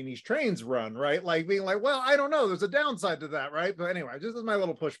Mussolini's trains run, right? Being well, I don't know, there's a downside to that, right? But anyway, just as my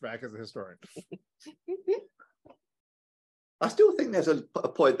little pushback as a historian. I still think there's a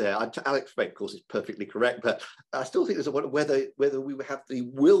point there. Alex, of course, is perfectly correct, but I still think there's a point whether we have the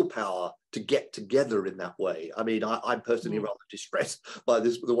willpower to get together in that way. I'm personally rather distressed by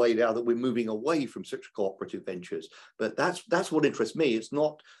the way now that we're moving away from such cooperative ventures. But that's what interests me. It's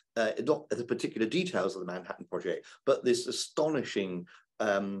not the particular details of the Manhattan Project, but this astonishing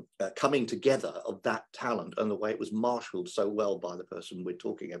coming together of that talent and the way it was marshaled so well by the person we're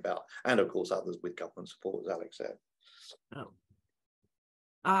talking about, and of course others with government support, as Alex said.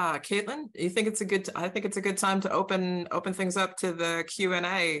 Caitlin, you think I think it's a good time to open things up to the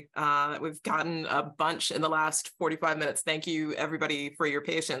Q&A. We've gotten a bunch in the last 45 minutes. Thank you everybody for your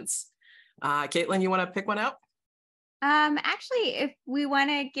patience. Caitlin, you want to pick one out? Actually, if we want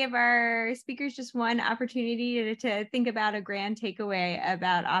to give our speakers just one opportunity to think about a grand takeaway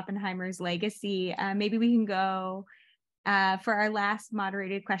about Oppenheimer's legacy, maybe we can go for our last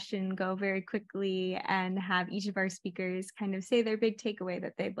moderated question, go very quickly and have each of our speakers kind of say their big takeaway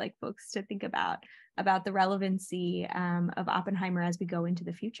that they'd like folks to think about the relevancy of Oppenheimer as we go into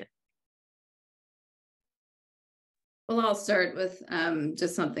the future. Well, I'll start with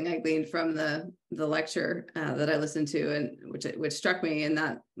just something I gleaned from the lecture that I listened to, and which struck me, and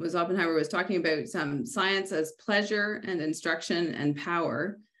that was Oppenheimer was talking about science as pleasure and instruction and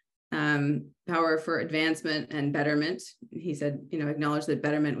power. Power for advancement and betterment. He said, acknowledged that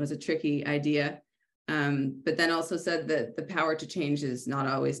betterment was a tricky idea, but then also said that the power to change is not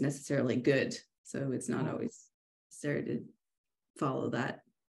always necessarily good. So it's not always necessary to follow that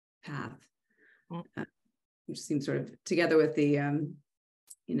path, which seems sort of together with the,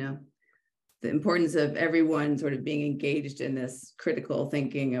 the importance of everyone sort of being engaged in this critical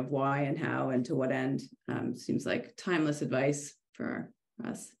thinking of why and how and to what end seems like timeless advice for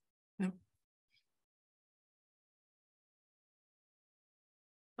us.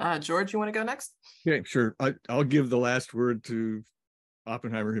 George, you want to go next? Yeah, sure. I'll give the last word to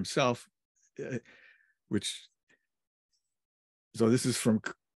Oppenheimer himself, so this is from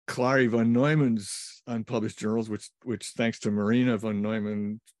Clary von Neumann's unpublished journals, which thanks to Marina von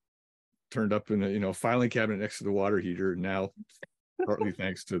Neumann turned up in a filing cabinet next to the water heater, now partly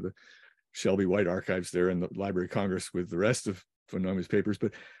thanks to the Shelby White archives there in the Library of Congress with the rest of von Neumann's papers.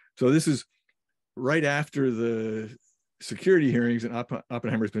 But so this is right after the security hearings, and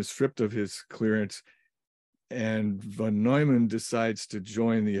Oppenheimer has been stripped of his clearance, and von Neumann decides to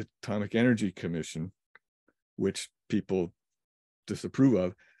join the Atomic Energy Commission, which people disapprove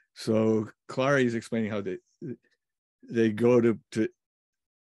of. So Clary is explaining how they go to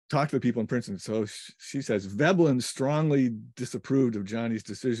talk to the people in Princeton. So she says, Veblen strongly disapproved of Johnny's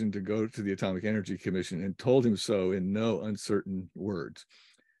decision to go to the Atomic Energy Commission and told him so in no uncertain words.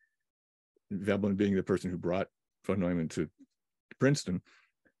 Veblen being the person who brought von Neumann to Princeton.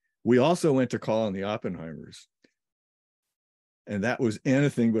 We also went to call on the Oppenheimers, and that was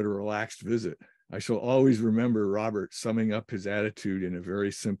anything but a relaxed visit. I shall always remember Robert summing up his attitude in a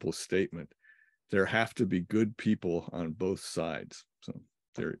very simple statement: there have to be good people on both sides. So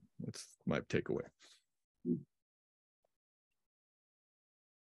that's my takeaway.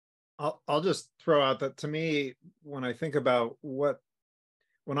 I'll just throw out that, to me, when I think about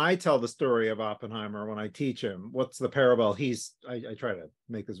when I tell the story of Oppenheimer, when I teach him, what's the parable I try to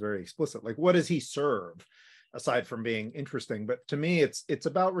make this very explicit. Like, what does he serve aside from being interesting? But to me, it's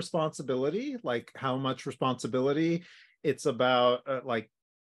about responsibility, like how much responsibility. It's about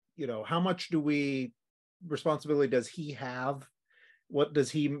how much responsibility does he have? What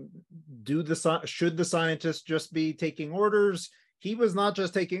does he do? Should the scientist just be taking orders? He was not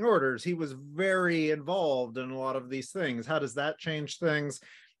just taking orders. He was very involved in a lot of these things. How does that change things?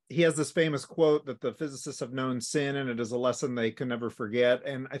 He has this famous quote that the physicists have known sin, and it is a lesson they can never forget.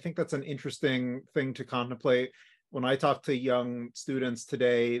 And I think that's an interesting thing to contemplate. When I talk to young students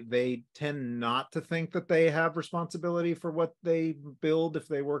today, they tend not to think that they have responsibility for what they build if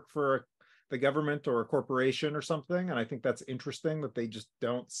they work for the government or a corporation or something. And I think that's interesting that they just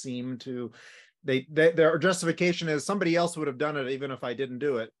don't seem to. Their justification is somebody else would have done it even if I didn't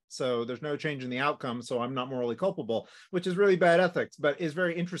do it. So there's no change in the outcome, so I'm not morally culpable, which is really bad ethics. But it's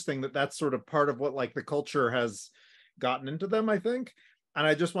very interesting that that's sort of part of what the culture has gotten into them, I think. And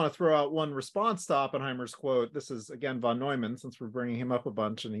I just want to throw out one response to Oppenheimer's quote. This is, again, von Neumann, since we're bringing him up a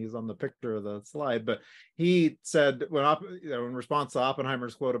bunch and he's on the picture of the slide. But he said, in response to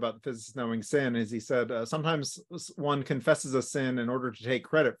Oppenheimer's quote about the physicists knowing sin, is he said, sometimes one confesses a sin in order to take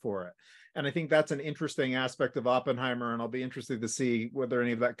credit for it. And I think that's an interesting aspect of Oppenheimer, and I'll be interested to see whether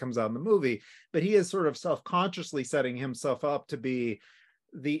any of that comes out in the movie. But he is sort of self-consciously setting himself up to be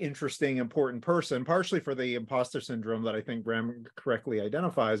the interesting, important person, partially for the imposter syndrome that I think Bram correctly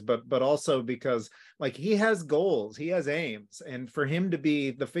identifies, but also because he has goals, he has aims, and for him to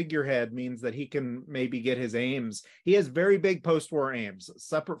be the figurehead means that he can maybe get his aims. He has very big post-war aims,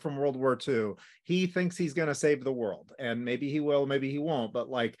 separate from World War II. He thinks he's going to save the world, and maybe he will, maybe he won't, but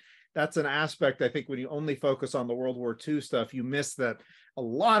that's an aspect, I think, when you only focus on the World War II stuff, you miss that a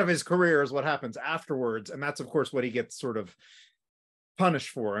lot of his career is what happens afterwards. And that's, of course, what he gets sort of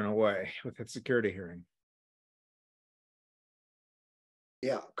punished for in a way with his security hearing.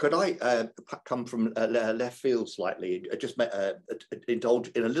 Yeah, could I come from left field slightly? Just indulge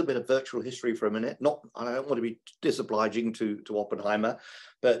in a little bit of virtual history for a minute. I don't want to be disobliging to Oppenheimer,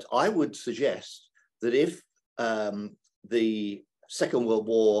 but I would suggest that if the Second World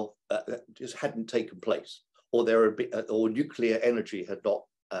War just hadn't taken place, or or nuclear energy had not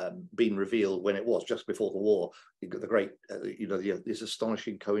been revealed when it was just before the war, the great, this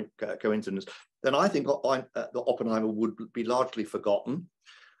astonishing coincidence, then I think Oppenheimer would be largely forgotten.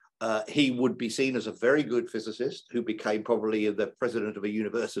 He would be seen as a very good physicist who became probably the president of a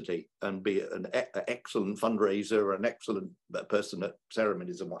university and be an excellent fundraiser, an excellent person at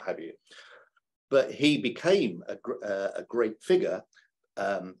ceremonies and what have you. But he became a great figure.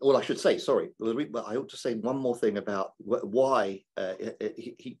 Well, I should say, sorry, I ought to say one more thing about why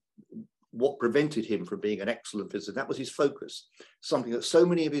what prevented him from being an excellent physicist. That was his focus, something that so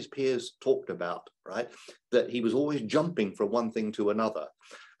many of his peers talked about, right? That he was always jumping from one thing to another.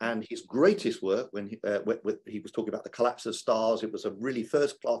 And his greatest work, when he was talking about the collapse of stars, it was a really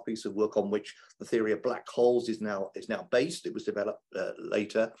first-class piece of work on which the theory of black holes is now based. It was developed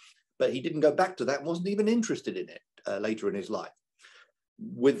later. But he didn't go back to that, wasn't even interested in it later in his life.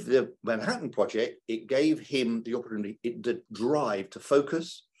 with the Manhattan Project, it gave him the opportunity, the drive to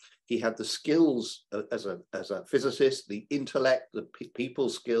focus. He had the skills as a physicist, the intellect, the people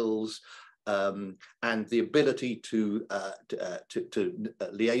skills, and the ability to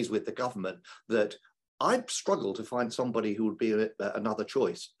liaise with the government, that I'd struggle to find somebody who would be another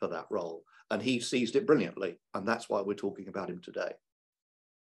choice for that role. And he seized it brilliantly. And that's why we're talking about him today.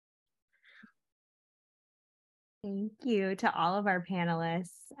 Thank you to all of our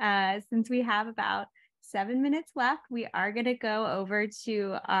panelists. Since we have about 7 minutes left, we are going to go over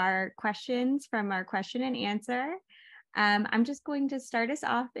to our questions from our question and answer. I'm just going to start us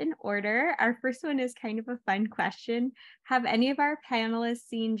off in order. Our first one is kind of a fun question. Have any of our panelists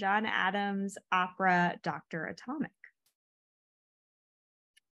seen John Adams' opera, Dr. Atomic?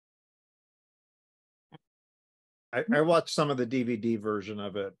 I watched some of the DVD version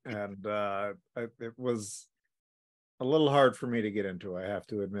of it, and it was a little hard for me to get into, I have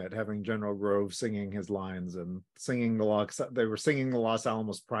to admit, having General Grove singing his lines and singing they were singing the Los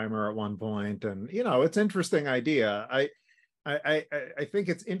Alamos Primer at one point. And, you know, it's an interesting idea. I think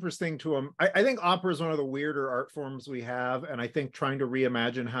it's interesting to I think opera is one of the weirder art forms we have. And I think trying to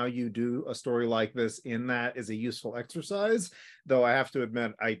reimagine how you do a story like this in that is a useful exercise, though I have to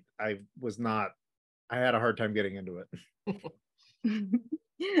admit, I had a hard time getting into it.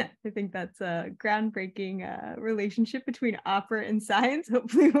 I think that's a groundbreaking relationship between opera and science.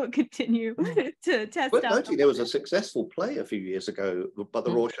 Hopefully we'll continue to test out. Noting there was a successful play a few years ago by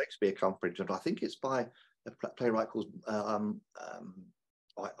the Royal Shakespeare Company, and I think it's by a playwright called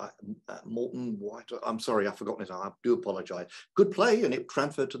Morton White. I'm sorry, I've forgotten his name. I do apologize. Good play, and it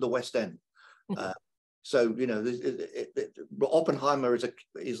transferred to the West End. So, you know, Oppenheimer is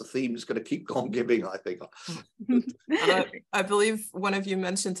a theme that's going to keep on giving, I think. I believe one of you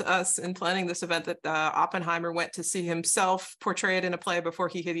mentioned to us in planning this event that Oppenheimer went to see himself portray it in a play before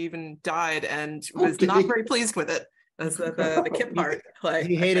he had even died, and was not very pleased with it. As the Kiphart play.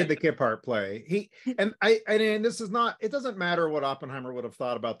 He hated the Kiphart play. And this is not, it doesn't matter what Oppenheimer would have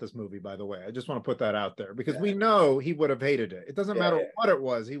thought about this movie, by the way. I just want to put that out there, because we know he would have hated it. It doesn't matter what it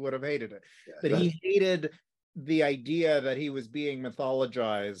was, he would have hated it. But he hated the idea that he was being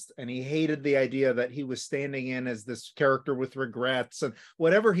mythologized, and he hated the idea that he was standing in as this character with regrets, and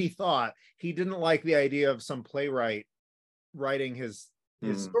whatever he thought, he didn't like the idea of some playwright writing his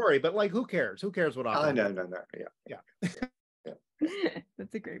story. But like, who cares what Oppenheimer? No. Yeah.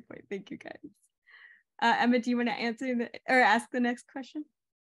 That's a great point. Thank you, guys. Emma, do you want to answer or ask the next question?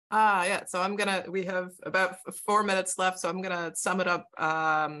 Yeah, so we have about 4 minutes left, so I'm gonna sum it up.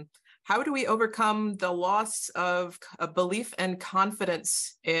 How do we overcome the loss of belief and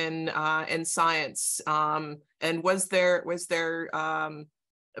confidence in science? And was there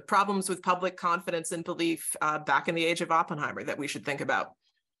problems with public confidence and belief back in the age of Oppenheimer that we should think about?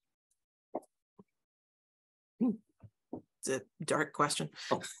 It's a dark question.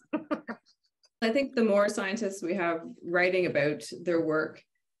 I think the more scientists we have writing about their work,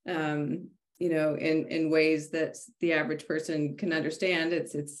 you know, in ways that the average person can understand,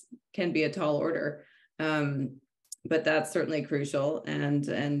 it's can be a tall order, but that's certainly crucial,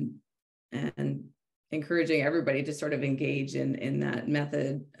 and encouraging everybody to sort of engage in that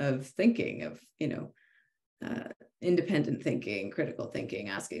method of thinking, of, you know, independent thinking, critical thinking,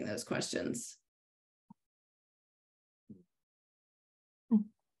 asking those questions.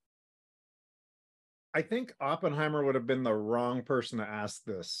 I think Oppenheimer would have been the wrong person to ask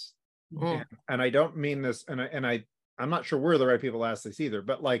this. And I don't mean this, and I'm not sure we're the right people to ask this either,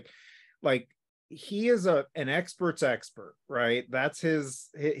 but like he is an expert's expert, right? That's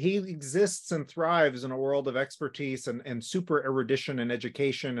he exists and thrives in a world of expertise and super erudition and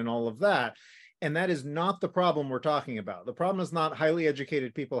education and all of that. And that is not the problem we're talking about. The problem is not highly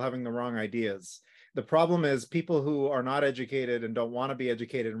educated people having the wrong ideas. The problem is people who are not educated and don't want to be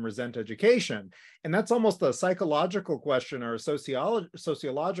educated and resent education. And that's almost a psychological question or a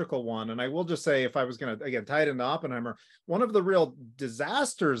sociological one. And I will just say, if I was going to, again, tie it into Oppenheimer, one of the real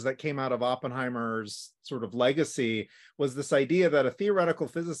disasters that came out of Oppenheimer's sort of legacy was this idea that a theoretical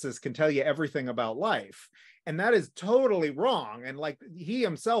physicist can tell you everything about life. And that is totally wrong. And like, he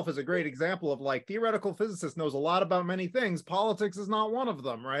himself is a great example of, like, theoretical physicist knows a lot about many things. Politics is not one of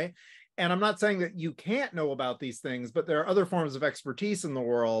them, right? And I'm not saying that you can't know about these things, but there are other forms of expertise in the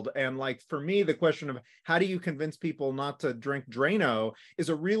world. And like, for me, the question of how do you convince people not to drink Drano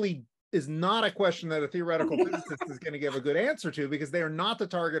is not a question that a theoretical physicist is going to give a good answer to, because they are not the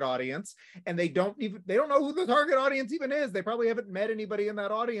target audience, and they don't know who the target audience even is. They probably haven't met anybody in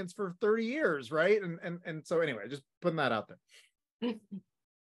that audience for 30 years, right? And so anyway, just putting that out there.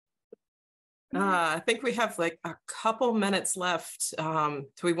 I think we have like a couple minutes left. Do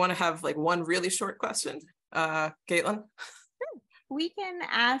we want to have like one really short question? Caitlin? We can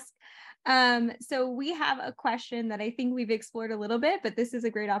ask. So we have a question that I think we've explored a little bit, but this is a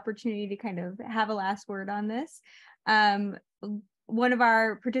great opportunity to kind of have a last word on this. One of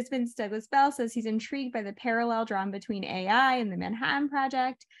our participants, Douglas Bell, says he's intrigued by the parallel drawn between AI and the Manhattan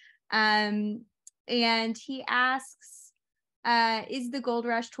Project. And he asks, is the gold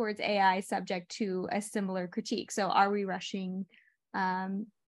rush towards AI subject to a similar critique? So are we rushing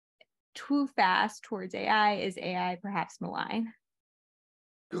too fast towards AI? Is AI perhaps malign?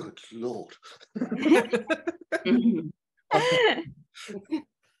 Good Lord.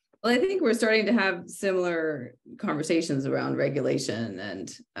 Well, I think we're starting to have similar conversations around regulation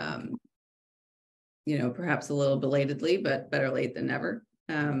and, perhaps a little belatedly, but better late than never.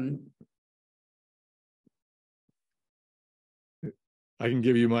 I can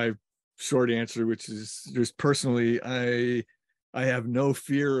give you my short answer, which is just personally, I have no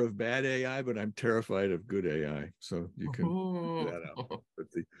fear of bad AI, but I'm terrified of good AI. So you can figure that out. But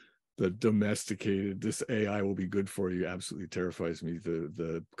the domesticated, this AI will be good for you, absolutely terrifies me.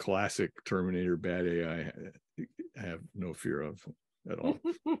 The classic Terminator bad AI, I have no fear of at all.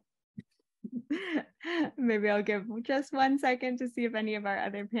 Maybe I'll give just 1 second to see if any of our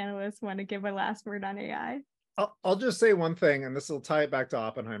other panelists want to give a last word on AI. I'll just say one thing, and this will tie it back to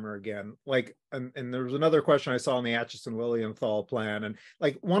Oppenheimer again. Like, and there was another question I saw in the Atchison-Lilienthal plan, and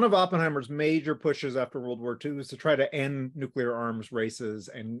like one of Oppenheimer's major pushes after World War II is to try to end nuclear arms races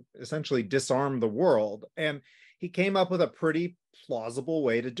and essentially disarm the world. And he came up with a pretty plausible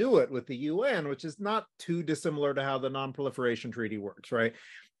way to do it with the UN, which is not too dissimilar to how the Non-Proliferation Treaty works, right?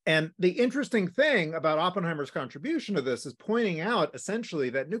 And the interesting thing about Oppenheimer's contribution to this is pointing out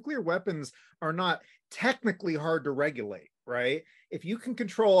essentially that nuclear weapons are not technically hard to regulate, right? If you can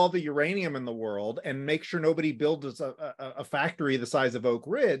control all the uranium in the world and make sure nobody builds a factory the size of Oak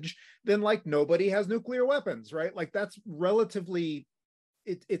Ridge, then like nobody has nuclear weapons, right? Like that's relatively,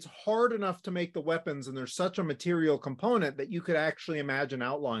 it's hard enough to make the weapons, and there's such a material component that you could actually imagine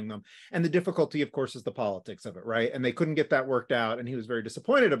outlawing them. And the difficulty, of course, is the politics of it, right? And they couldn't get that worked out, and he was very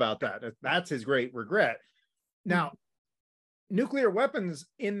disappointed about that. That's his great regret. Now, nuclear weapons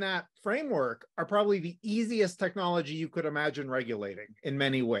in that framework are probably the easiest technology you could imagine regulating in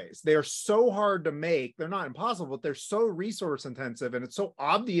many ways. They're so hard to make. They're not impossible, but they're so resource intensive, and it's so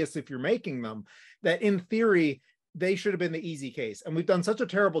obvious if you're making them that in theory, they should have been the easy case. And we've done such a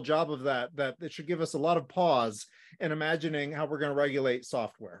terrible job of that it should give us a lot of pause in imagining how we're going to regulate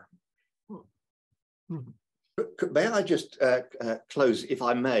software. May I just close, if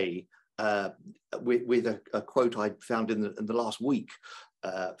I may, with a quote I found in the last week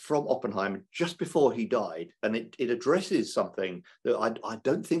from Oppenheimer just before he died, and it addresses something that I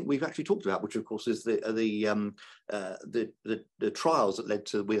don't think we've actually talked about, which of course is the trials that led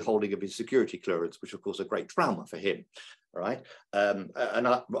to the withholding of his security clearance, which of course a great trauma for him, right? And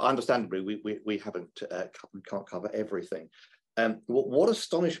understandably we can't cover everything. What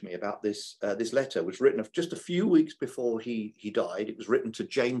astonished me about this letter was written just a few weeks before he died. It was written to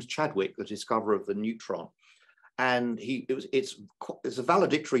James Chadwick, the discoverer of the neutron, and it's a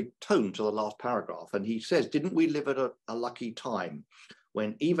valedictory tone to the last paragraph. And he says, "Didn't we live at a lucky time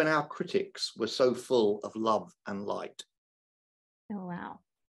when even our critics were so full of love and light?" Oh wow!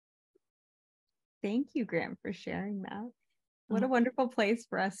 Thank you, Graham, for sharing that. What a wonderful place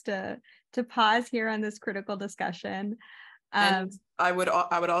for us to pause here on this critical discussion. And I would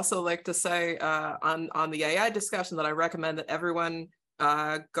also like to say on the AI discussion that I recommend that everyone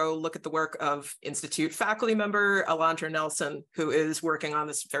go look at the work of Institute faculty member Alondra Nelson, who is working on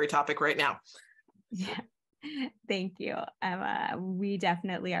this very topic right now. Yeah, thank you. We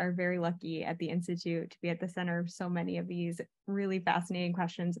definitely are very lucky at the Institute to be at the center of so many of these really fascinating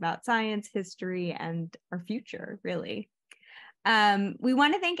questions about science, history, and our future, really. We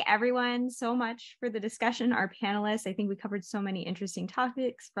want to thank everyone so much for the discussion, our panelists. I think we covered so many interesting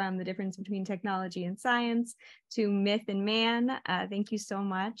topics, from the difference between technology and science to myth and man. Thank you so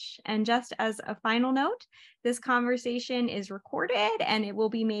much. And just as a final note, this conversation is recorded and it will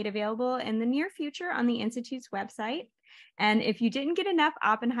be made available in the near future on the Institute's website. And if you didn't get enough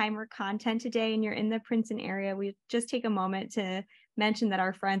Oppenheimer content today and you're in the Princeton area, we just take a moment to mention that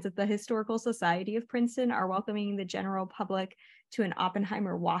our friends at the Historical Society of Princeton are welcoming the general public to an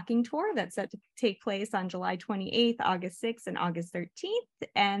Oppenheimer walking tour that's set to take place on July 28th, August 6th, and August 13th.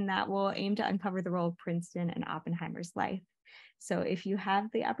 And that will aim to uncover the role of Princeton and Oppenheimer's life. So if you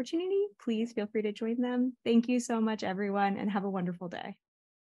have the opportunity, please feel free to join them. Thank you so much, everyone, and have a wonderful day.